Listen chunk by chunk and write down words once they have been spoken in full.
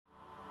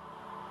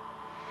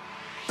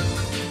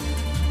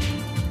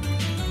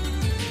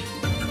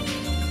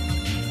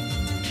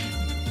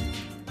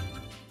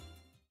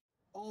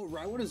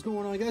Alright, what is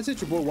going on, guys? It's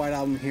your boy White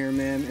Album here,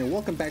 man, and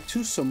welcome back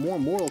to some more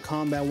Mortal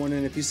Kombat 1.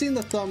 And if you've seen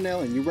the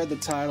thumbnail and you read the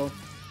title,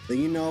 then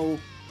you know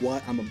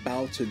what I'm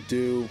about to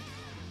do.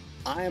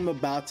 I am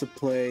about to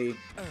play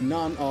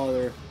none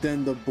other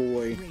than the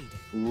boy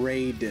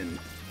Raiden.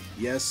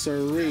 Yes,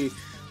 sirree.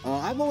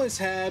 I've always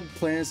had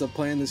plans of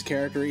playing this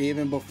character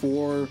even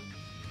before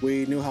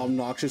we knew how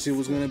obnoxious he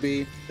was going to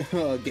be,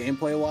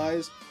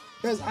 gameplay-wise.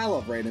 Because I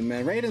love Raiden,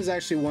 man. Raiden's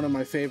actually one of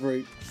my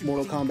favorite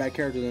Mortal Kombat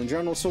characters in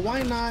general, so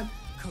why not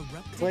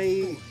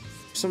play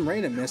some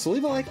Raiden, man? So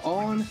leave a like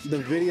on the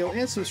video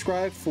and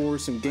subscribe for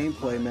some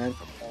gameplay, man.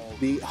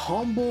 The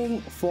humble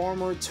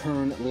farmer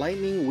turned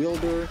lightning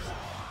wielder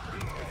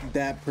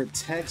that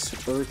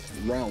protects Earth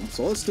realm.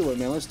 So let's do it,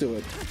 man. Let's do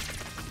it.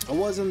 I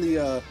was in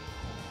the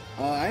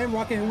I am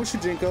rocking him with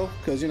Shujinko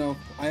because, you know,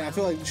 I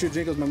feel like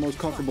Shujinko's my most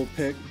comfortable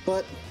pick,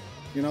 but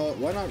you know,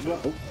 why not?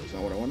 Oh, that's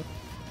not what I wanted.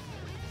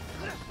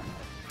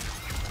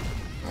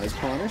 Nice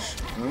punish.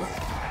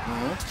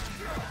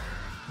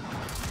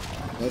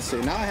 Let's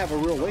see. Now I have a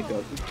real wake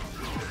up.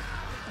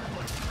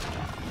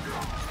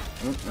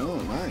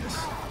 Oh, nice.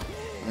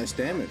 Nice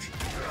damage.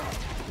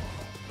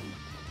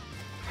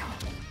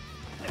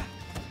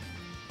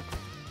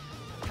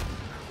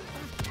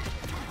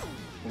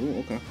 Oh,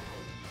 okay.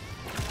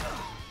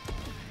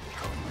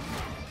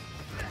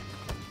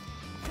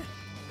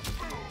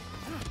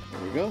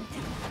 There we go.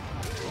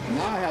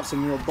 Now I have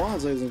some real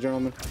bonds, ladies and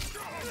gentlemen.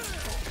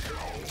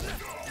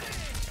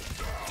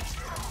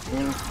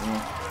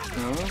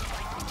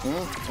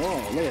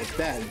 Oh, look at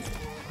that.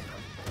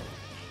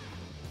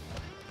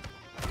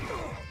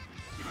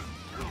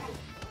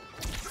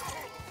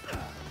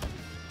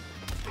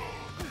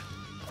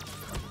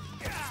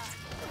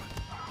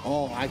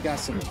 Oh, I got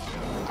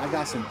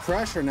some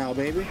pressure now,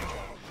 baby.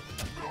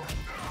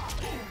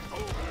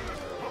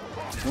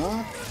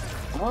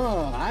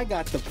 Oh, I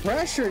got the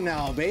pressure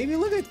now, baby.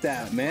 Look at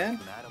that,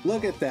 man.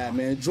 Look at that,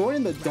 man.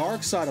 Joining the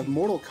dark side of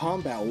Mortal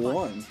Kombat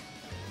 1.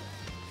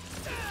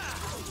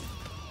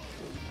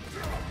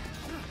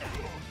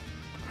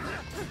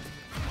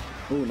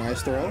 Ooh,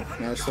 nice throw.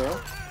 Nice throw.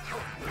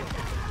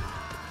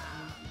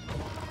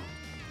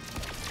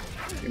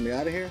 Get me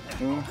out of here.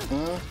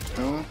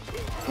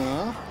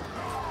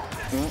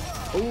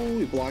 Ooh,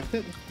 he blocked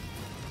it.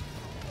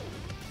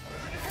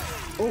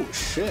 Oh,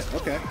 shit.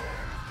 Okay.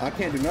 I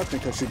can't do nothing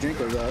because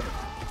Shujinko's up.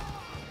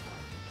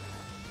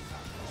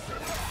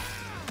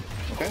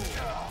 Okay.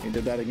 He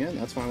did that again.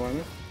 That's fine with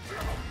me.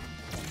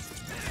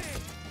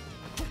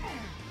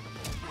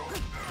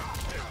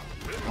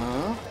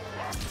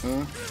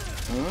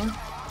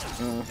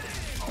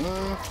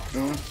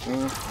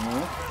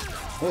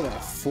 Look at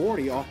that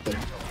 40 off the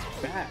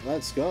bat.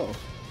 Let's go.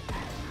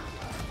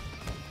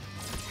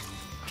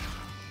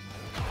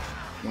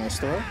 Nice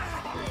throw.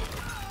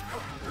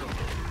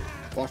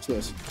 Watch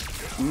this.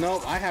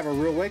 Nope, I have a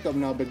real wake up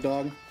now, big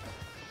dog.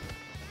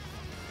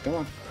 Come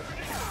on.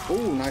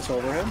 Ooh, nice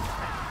overhead.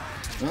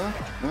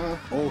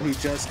 Oh, he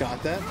just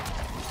got that.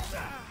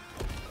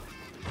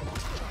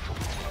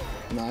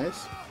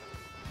 Nice.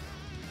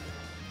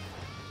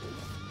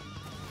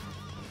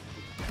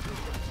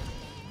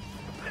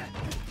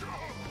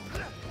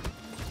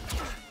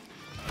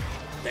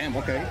 Damn,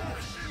 okay.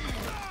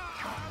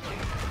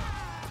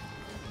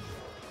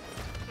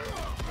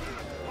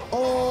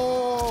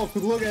 Oh,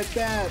 look at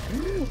that.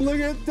 Look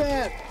at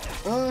that.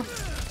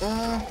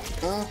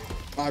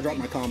 I dropped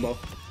my combo.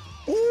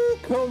 Ooh,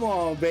 come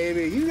on,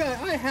 baby.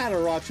 I had to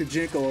rock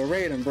Shujinko or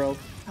Raiden, bro.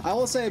 I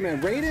will say, man,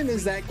 Raiden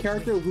is that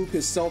character who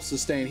can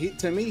self-sustain.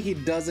 To me, he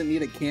doesn't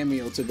need a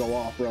cameo to go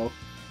off, bro.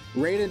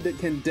 Raiden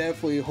can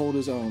definitely hold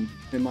his own,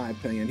 in my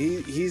opinion.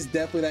 He's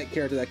definitely that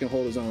character that can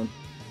hold his own.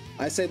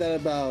 I say that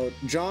about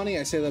Johnny,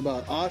 I say that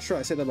about Astra,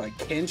 I say that about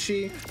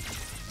Kenshi.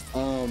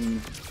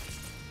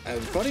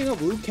 Funny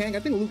enough, Liu Kang, I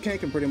think Liu Kang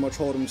can pretty much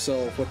hold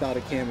himself without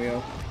a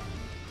cameo.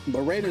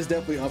 But Raiden is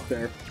definitely up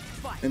there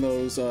in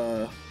those,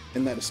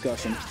 in that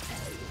discussion.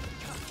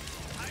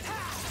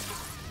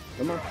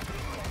 Come on.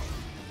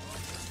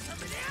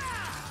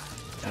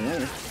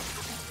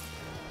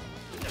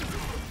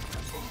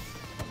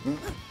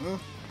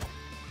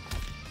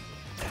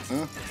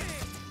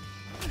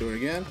 Do it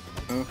again.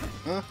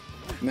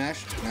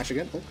 Mash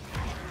again. Oh,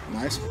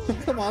 nice.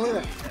 Come on, look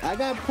at that. I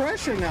got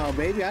pressure now,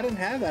 baby. I didn't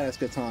have that as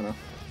Katana.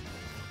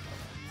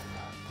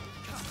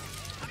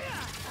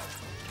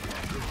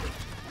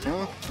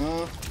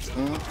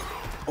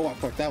 Oh, I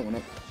fucked that one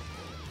up.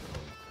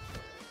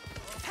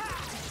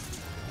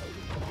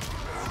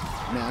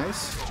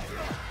 Nice.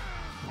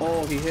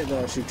 Oh, he hit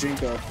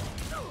Shujinko.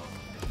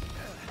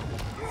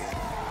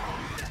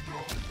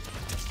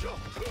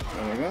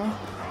 There we go.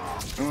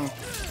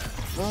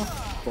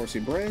 Of course he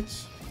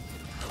breaks.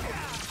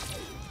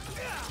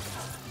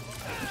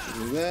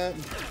 Do that.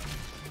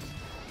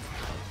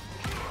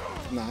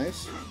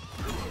 Nice.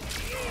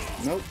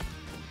 Nope.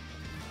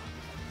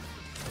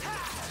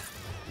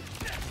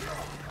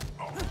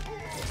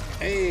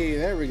 Hey,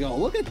 there we go.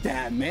 Look at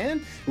that,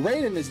 man.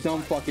 Raiden is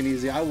dumb fucking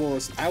easy. I will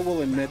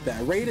admit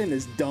that. Raiden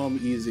is dumb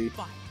easy.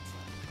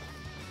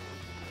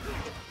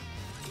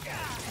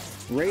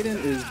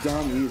 Raiden is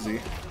dumb easy.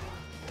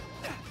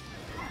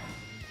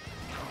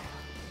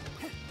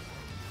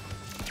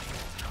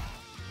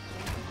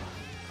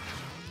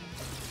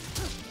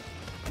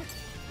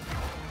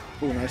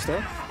 Ooh, nice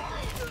throw.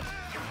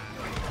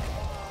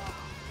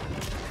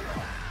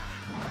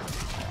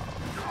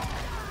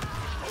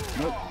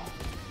 Nope.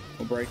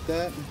 We'll break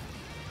that.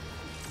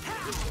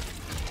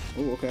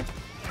 Ooh, okay.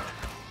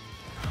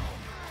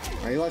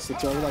 Alright, he likes to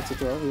throw, he likes to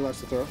throw, he likes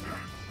to throw.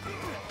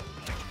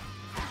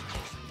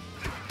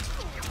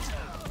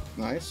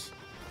 Nice.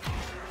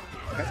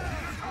 Okay.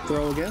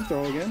 Throw again,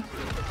 throw again.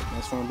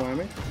 That's fine by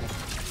me.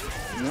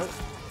 Nope.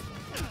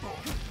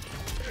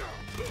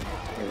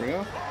 There we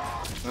go.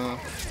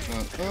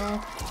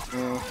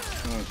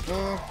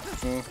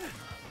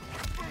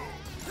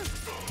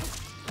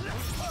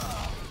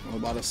 I'm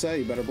about to say,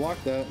 you better block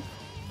that.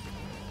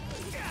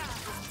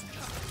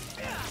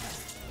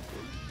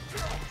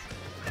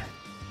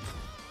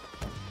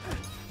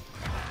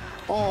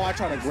 Oh, I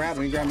tried to grab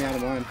him. He grabbed me out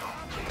of mine.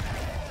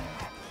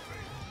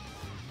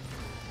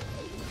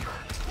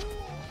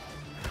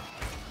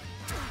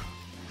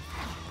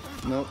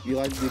 Nope, you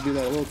do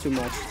that a little too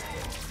much.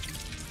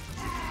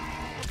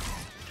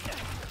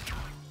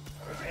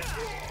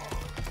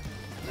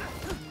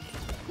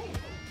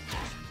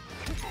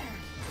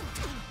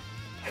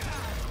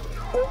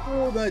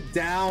 Oh, the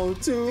down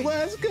two.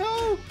 Let's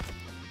go.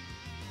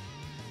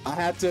 I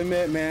have to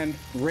admit, man,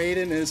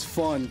 Raiden is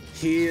fun.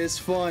 He is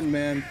fun,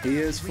 man. He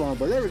is fun.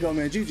 But there we go,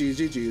 man. GG's,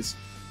 GG's.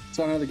 Let's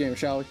find another game,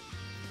 shall we?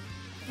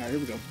 All right, here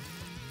we go.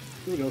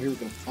 Here we go. Here we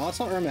go. Oh, I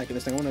saw Ermac in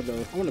this thing. I wanted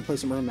to play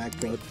some Ermac,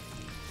 but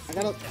I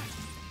gotta.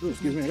 Ooh,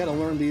 excuse me. I gotta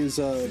learn these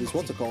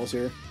what's-it-calls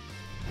here.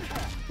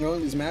 You know,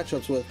 these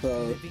matchups with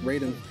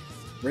Raiden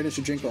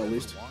Shujinko at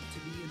least.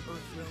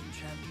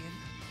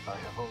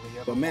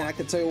 But man, I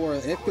can tell you where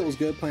it feels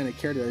good playing a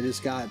character that he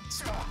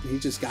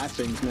just got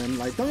things, man.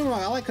 Like, don't get me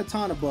wrong, I like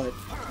Katana, but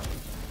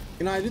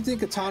you know, I do think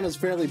Katana's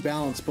fairly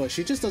balanced, but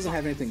she just doesn't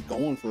have anything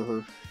going for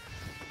her.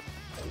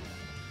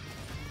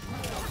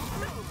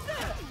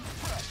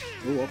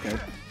 Ooh, okay.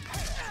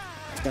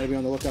 Gotta be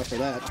on the lookout for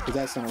that, because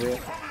that's not real.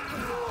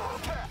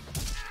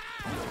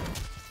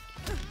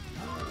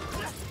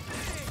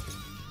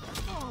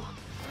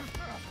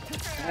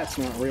 That's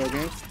not real,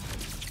 game.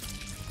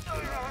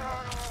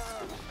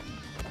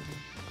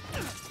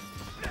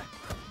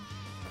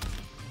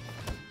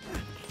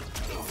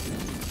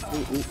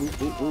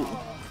 Ooh.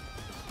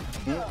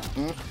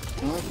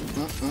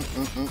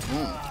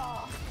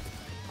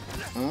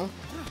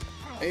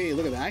 Hey,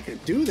 look at that. I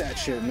could do that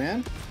shit,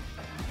 man.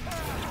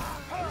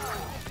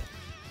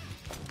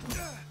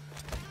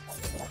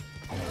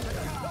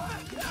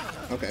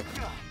 Okay.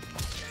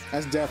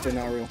 That's definitely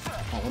not real.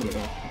 Oh, let me go.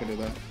 I can do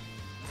that.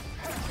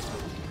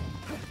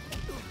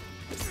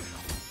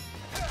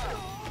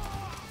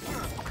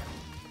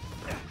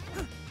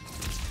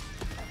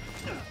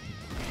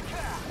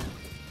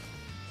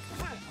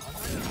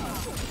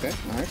 Okay,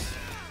 nice.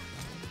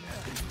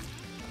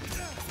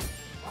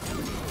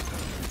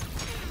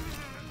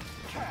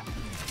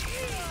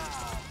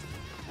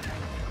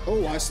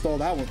 Oh, I stole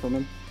that one from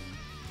him.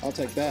 I'll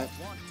take that.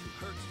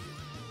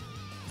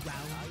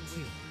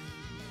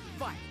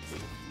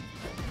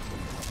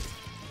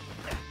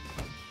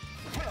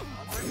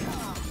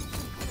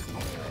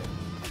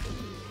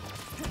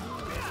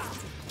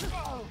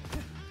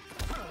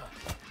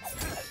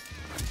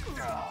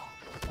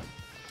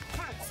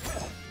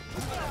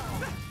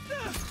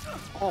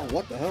 Oh,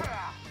 what the hell?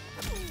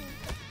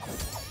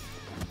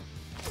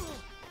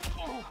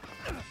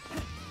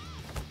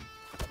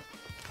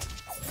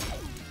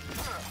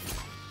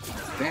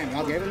 Damn,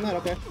 y'all gave him that?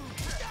 Okay.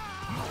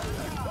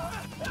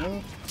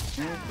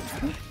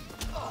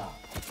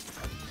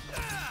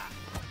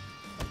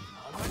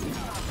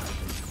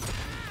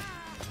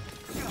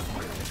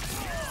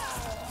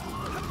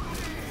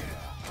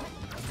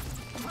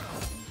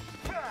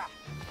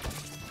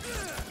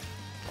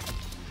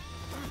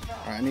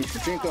 Alright, I need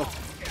Shujinko.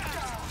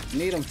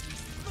 Need him.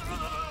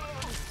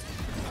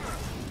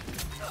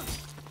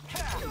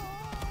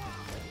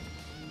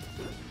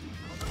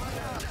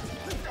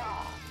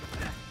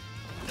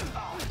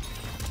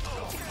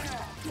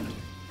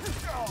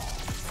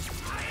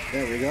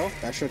 There we go.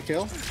 That should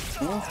kill.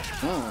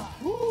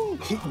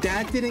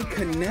 That didn't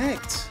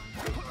connect.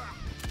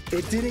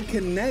 It didn't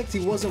connect.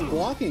 He wasn't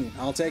blocking.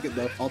 I'll take it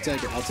though. I'll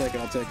take it. I'll take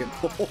it. I'll take it.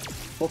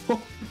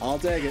 I'll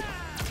take it.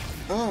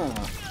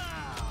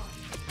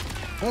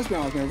 Let's be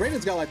honest, man.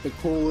 Raiden's got like the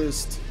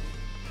coolest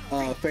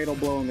fatal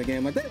blow in the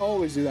game. Like they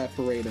always do that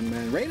for Raiden,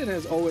 man. Raiden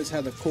has always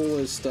had the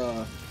coolest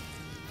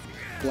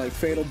like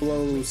fatal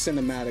blow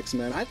cinematics,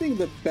 man. I think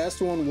the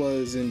best one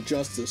was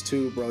Injustice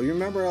 2, bro. You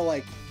remember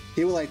like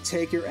he would like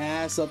take your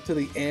ass up to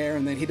the air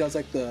and then he does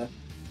like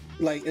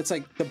it's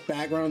like the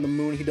background of the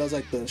moon. He does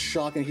like the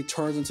shock and he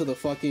turns into the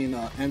fucking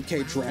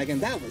MK Dragon.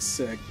 That was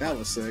sick. That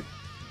was sick.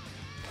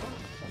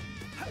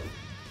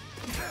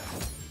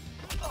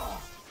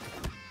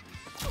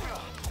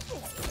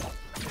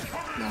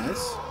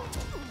 Nice.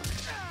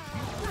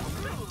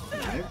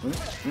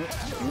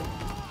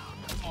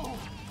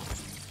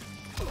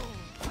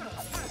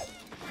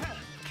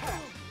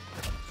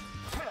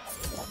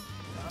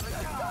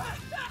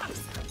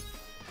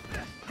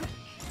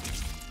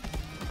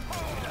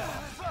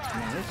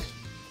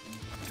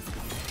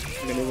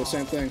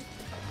 same thing.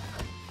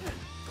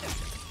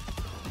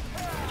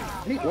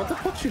 Hey, what the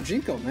fuck's your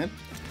Jinko, man?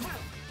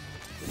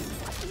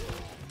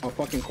 Oh,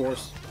 fucking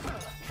course.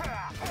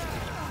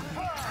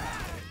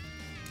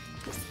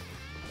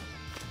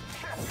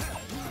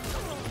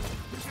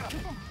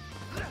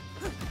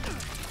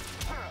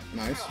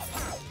 Nice.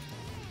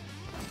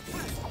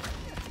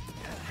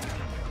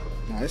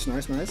 Nice,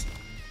 nice, nice.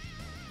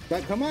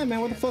 But come on, man,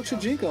 what the fuck's your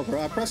Jinko,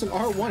 bro? I press an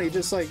R1,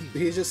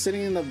 he's just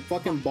sitting in the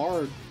fucking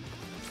bar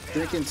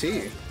drinking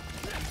tea.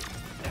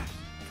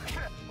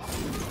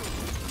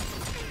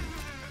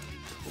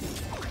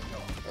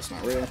 That's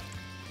not real.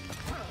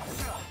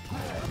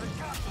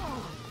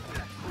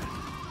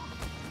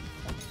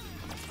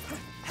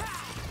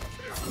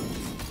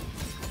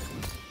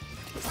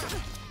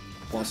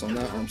 Plus on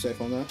that, arm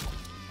safe on that.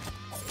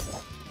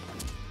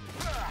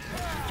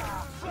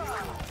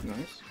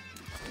 Nice.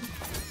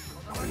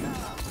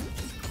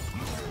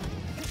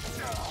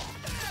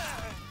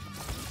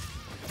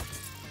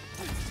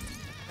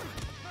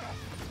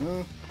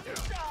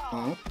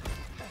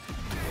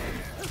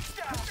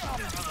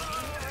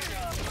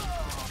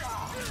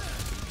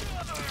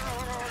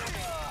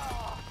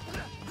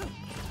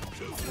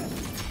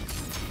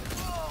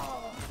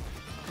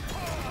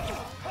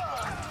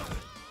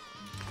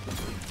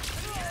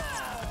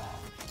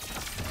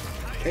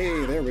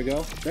 Hey, there we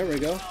go. There we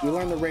go. We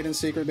learned the Raiden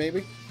secret,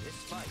 baby. This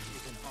fight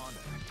is an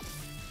honor.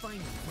 Final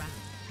round.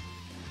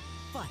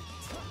 Fight.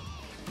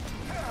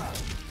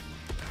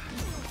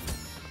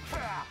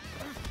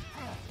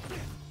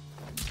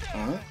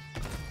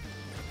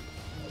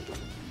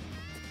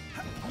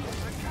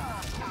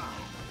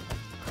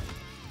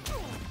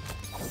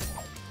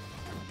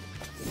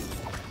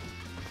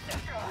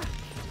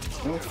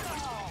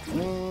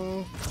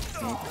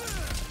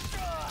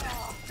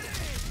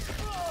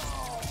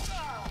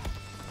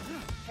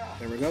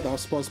 There we go. That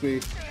was supposed to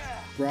be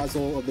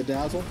Razzle of the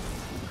Dazzle.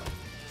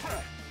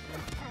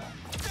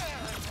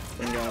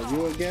 Bring out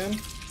you again.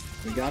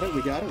 We got it.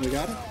 We got it. We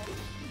got it.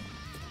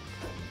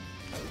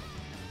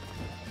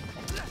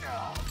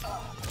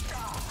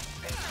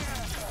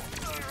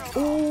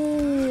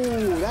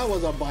 Ooh, that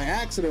was a by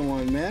accident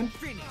one, man.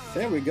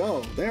 There we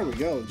go. There we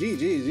go.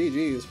 GG's,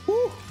 GG's.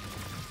 Woo.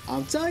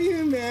 I'm telling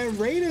you, man.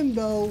 Raiden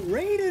though.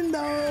 Raiden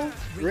though.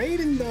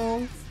 Raiden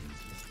though.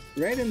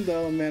 Raiden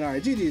though, man.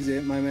 Alright, GG's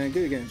it, my man.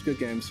 Good games, good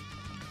games.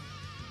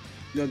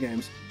 Good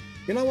games.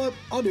 You know what?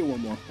 I'll do one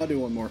more. I'll do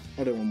one more.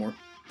 I'll do one more.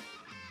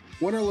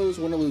 Win or lose,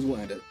 we'll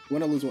end it.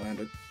 Win or lose, we'll end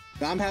it.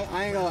 I ain't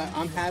gonna lie,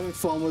 I'm having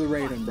fun with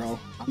Raiden, bro.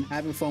 I'm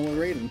having fun with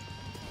Raiden.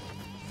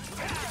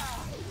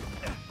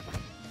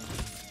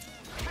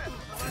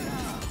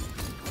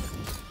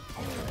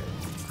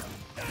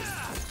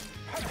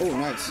 Oh,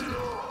 nice.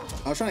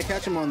 I was trying to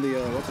catch him on the,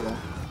 what's it called?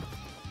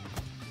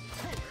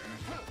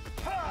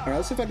 Alright,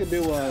 let's see if I can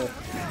do,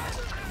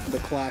 the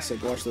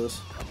classic. Watch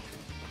this.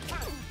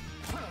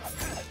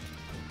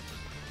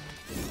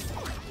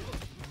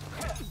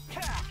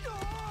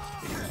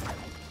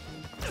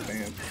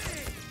 Bam.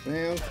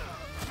 Bam.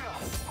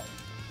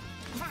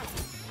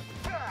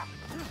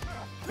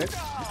 Okay.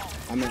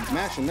 I'm in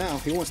mashing now.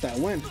 He wants that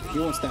win. He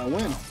wants that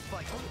win.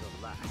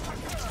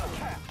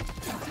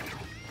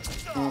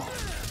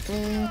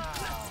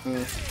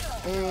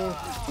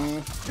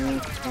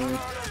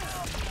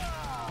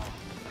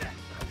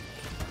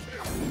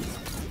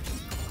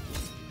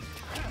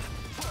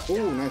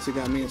 Oh, nice, he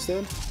got me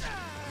instead.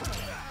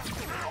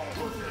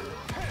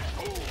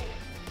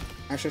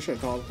 Actually, I should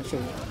have called. I should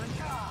have.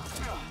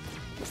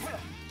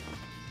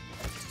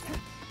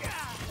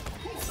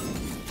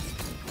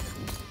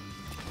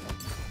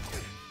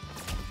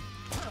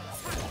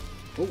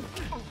 Oh.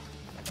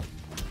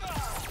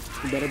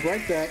 You better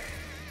break that.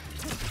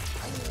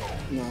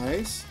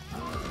 Nice.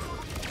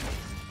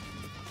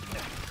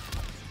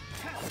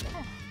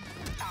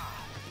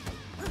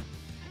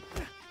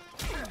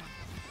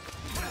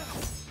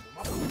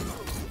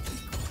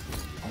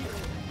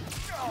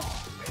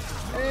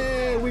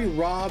 Hey, we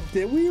robbed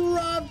it. We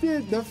robbed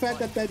it. The fact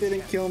that that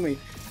didn't kill me.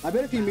 I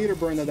bet if he meter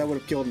burned that, that would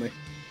have killed me.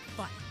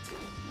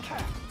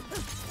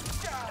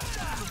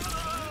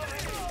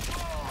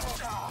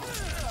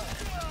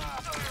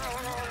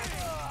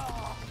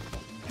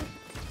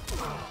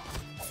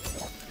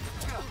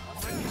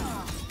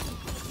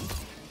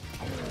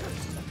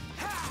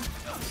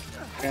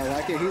 Yeah, I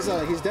like it. He's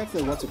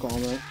definitely what's it called,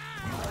 right?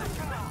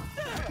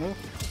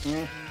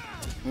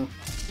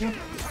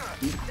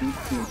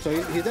 So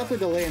he's definitely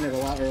delaying it a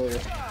lot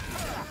earlier.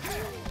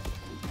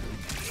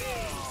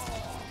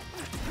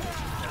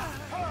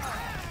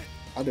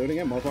 I'll do it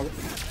again, motherfucker.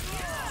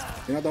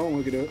 You're not the only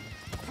one who can do it.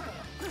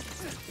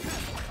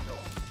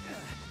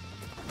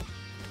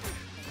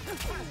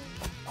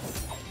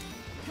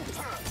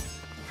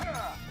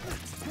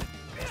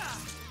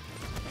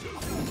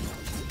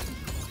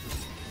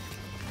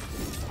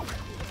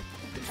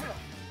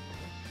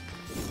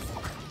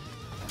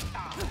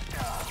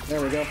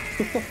 There we go.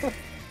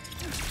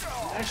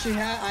 Actually,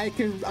 I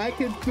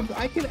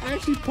can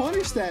actually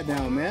punish that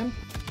now, man.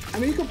 I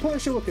mean, you can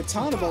punish it with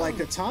Katana, but like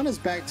Katana's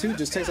back too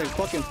just takes like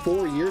fucking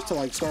 4 years to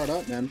like start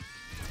up, man.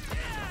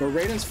 But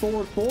Raiden's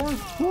forward 4,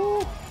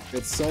 woo,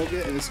 it's so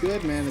good. It's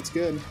good, man. It's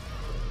good.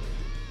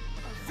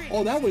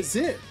 Oh, that was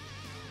it.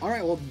 All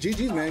right, well,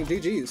 GG's, man.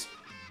 GG's.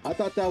 I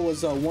thought that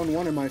was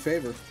 1-1 in my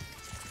favor.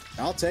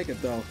 I'll take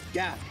it though.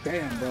 God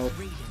damn, bro.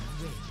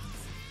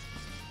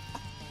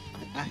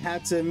 I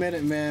had to admit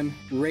it, man.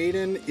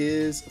 Raiden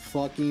is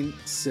fucking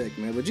sick,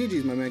 man. But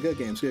GG's, my man. Good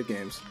games. Good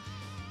games.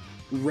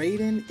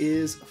 Raiden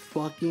is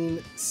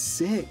fucking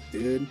sick,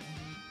 dude.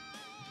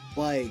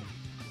 Like,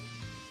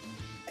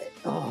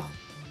 oh.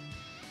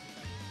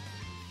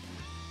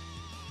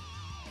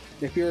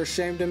 If you're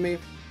ashamed of me,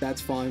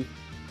 that's fine.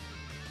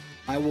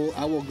 I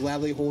will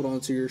gladly hold on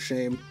to your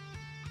shame.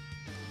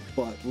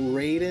 But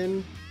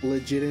Raiden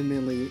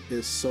legitimately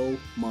is so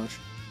much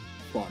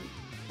fun.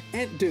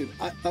 And dude,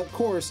 of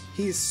course,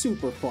 he's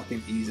super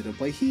fucking easy to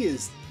play. He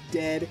is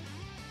dead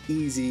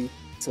easy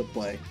to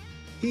play.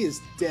 He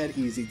is dead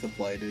easy to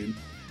play, dude.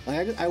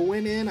 Like, I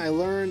went in, I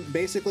learned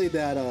basically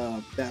that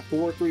that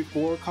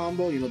 4-3-4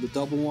 combo, you know, the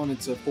double one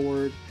into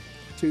forward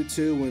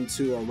 2-2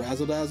 into a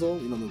razzle dazzle,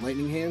 you know, the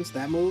lightning hands,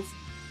 that move.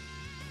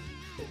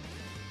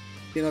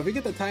 You know, if you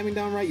get the timing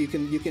down right, you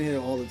can hit it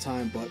all the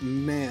time. But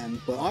man,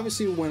 but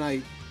obviously when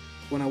I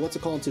what's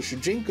it called into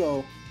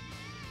Shujinko,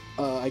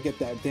 I get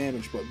that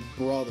damage. But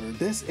brother,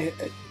 this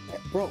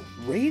bro,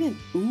 Raiden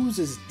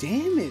oozes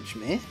damage,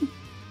 man.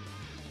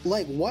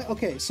 Like what?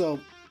 Okay, so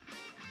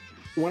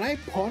when I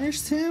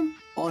punished him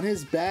on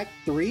his back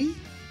 3,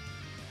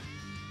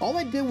 all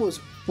I did was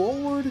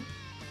forward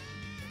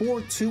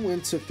 4-2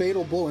 into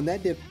fatal blow, and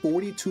that did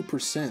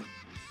 42%.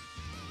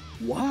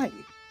 Why?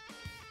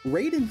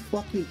 Raiden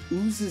fucking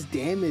oozes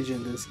damage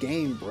in this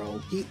game, bro.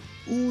 He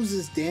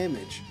oozes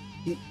damage.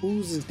 He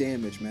oozes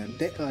damage, man.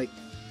 Like,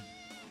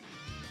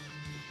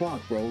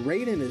 fuck, bro.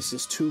 Raiden is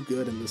just too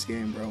good in this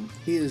game, bro.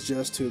 He is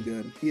just too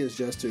good. He is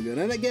just too good.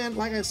 And again,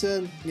 like I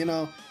said, you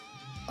know,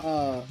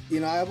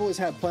 I've always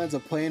had plans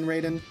of playing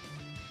Raiden,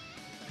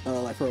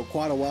 like for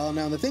quite a while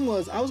now. And the thing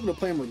was, I was gonna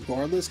play him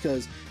regardless,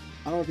 because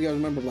I don't know if you guys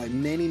remember, like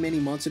many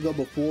months ago,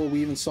 before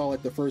we even saw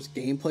like the first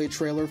gameplay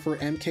trailer for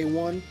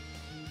MK1.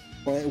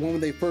 Or when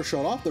they first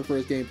showed off the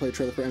first gameplay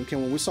trailer for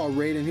MK1, we saw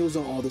Raiden, he was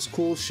doing all this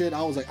cool shit.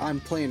 I was like, I'm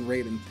playing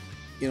Raiden.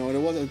 You know, and it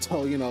wasn't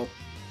until, you know,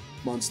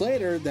 months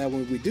later that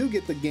when we do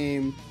get the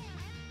game,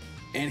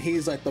 and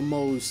he's like the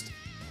most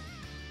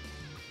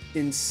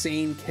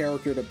insane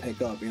character to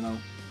pick up, you know.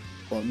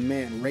 But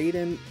man,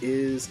 Raiden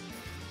is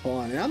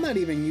fun. And I'm not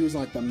even using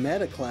like the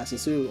meta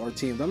classes too, or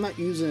teams. I'm not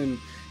using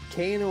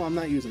Kano, I'm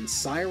not using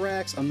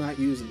Cyrax, I'm not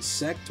using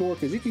Sector,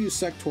 because you can use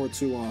Sector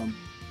to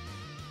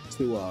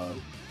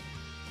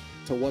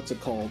what's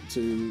it called,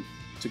 to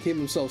keep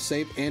himself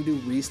safe and do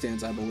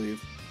restands, I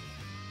believe.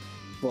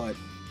 But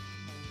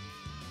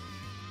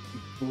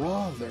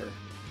brother,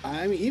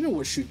 I mean, even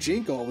with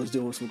Shujinko was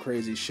doing some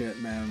crazy shit,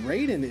 man.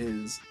 Raiden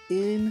is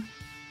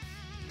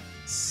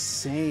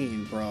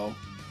insane, bro.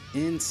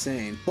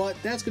 Insane. But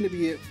that's gonna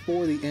be it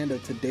for the end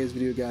of today's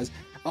video, guys.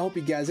 I hope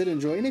you guys did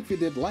enjoy, and if you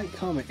did, like,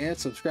 comment, and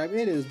subscribe.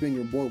 It has been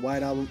your boy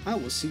White Album. I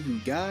will see you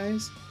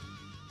guys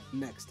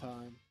next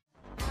time.